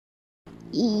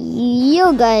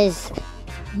Yo guys,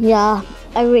 yeah,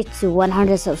 I reached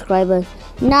 100 subscribers.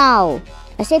 Now,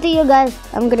 I say to you guys,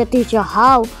 I'm gonna teach you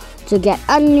how to get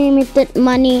unlimited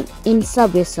money in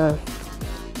Subway Surf.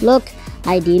 Look,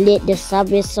 I delete the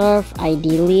Subway Surf. I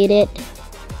delete it.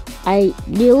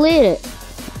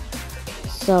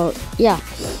 So yeah,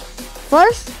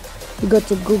 first you go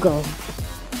to Google,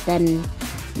 then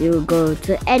you go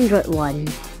to Android one,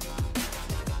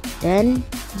 then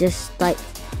just type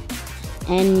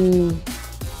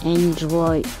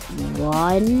Android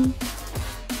one,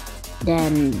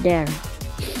 then there,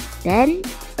 then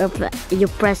you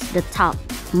press the top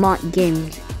mod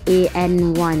games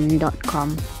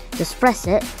an1.com. just press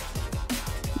it,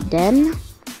 then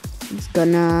it's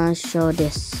gonna show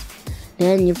this,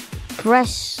 then you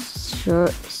press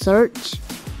search,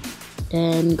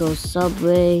 then go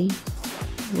Subway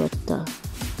with the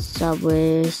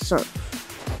Subway Surf,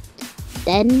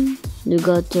 then you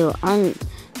go to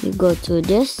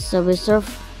this Subway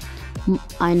Surf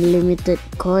unlimited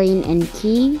coin and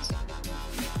keys,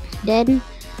 then you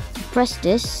press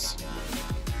this,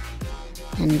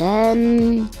 and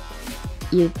then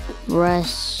you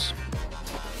press,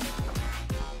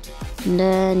 and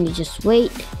then you just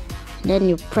wait, then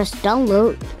you press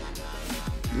download,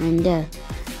 and there,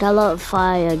 download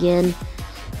file again.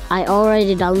 I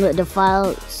already downloaded the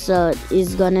file, so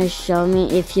it's gonna show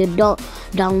me. If you don't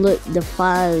download the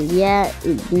file yet,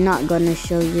 it's not gonna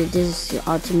show you. This is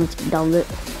automatic download.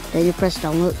 Then you press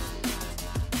download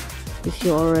if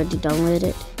you already downloaded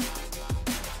it.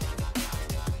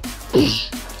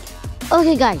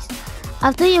 Okay guys,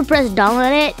 after you press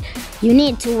download it, you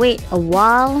need to wait a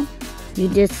while. You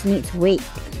just need to wait.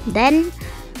 Then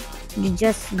you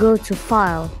just go to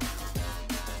file,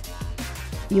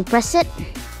 you press it,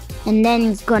 and then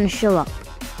it's gonna show up.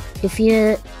 If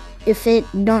it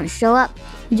don't show up,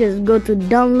 just go to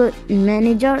download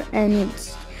manager, and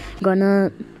it's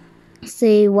gonna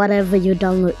say whatever you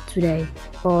download today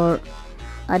or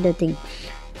other thing.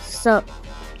 So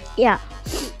yeah,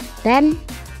 then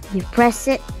you press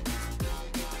it,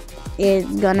 it's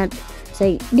gonna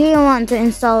say, do you want to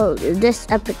install this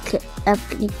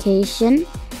application?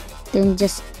 Then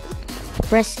just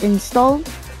press install,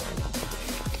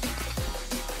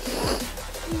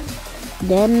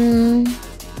 then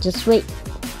just wait,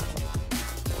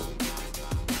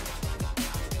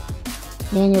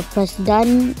 then you press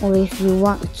done, or if you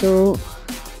want to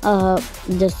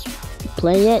just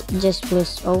play it, just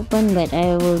press open, but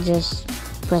I will just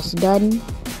press done.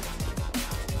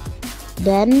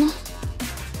 Then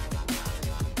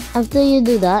after you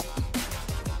do that,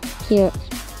 here,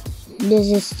 this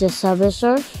is the Subway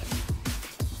Surf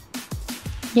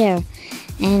there,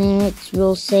 and it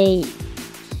will say,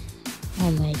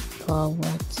 oh my god,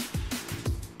 what?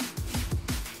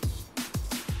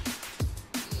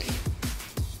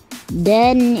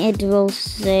 Then it will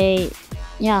say,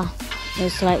 yeah,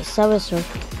 it's like Subway Surf.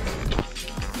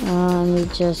 We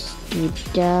just do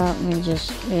that, we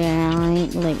just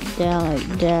like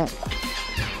that.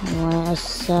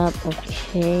 What's up?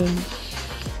 Okay.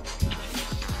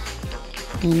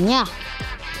 And yeah,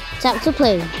 tap to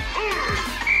play.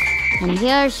 And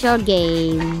here's your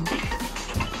game.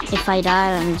 If I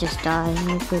die, let me just die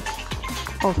real quick.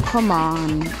 Oh, come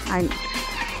on.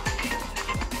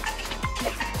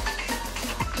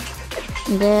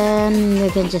 Then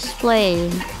you can just play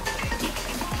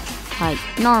like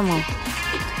normal.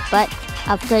 But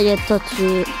after the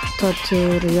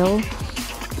tutorial,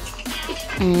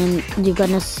 and you're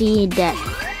gonna see that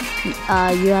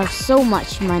you have so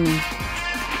much money,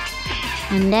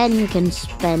 and then you can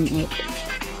spend it.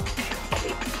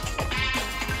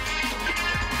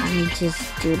 Let me just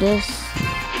do this.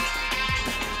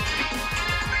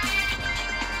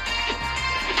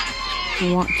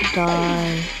 I want to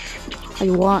die. I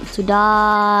want to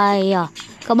die.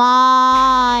 Come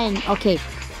on. Okay,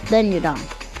 then you're done.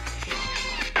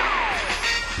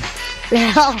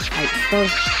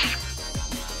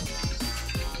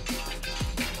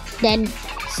 Then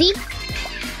see,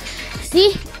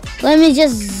 let me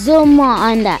just zoom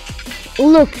on that.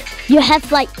 Look, you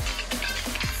have like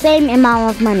same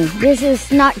amount of money. This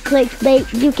is not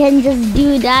clickbait. You can just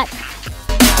do that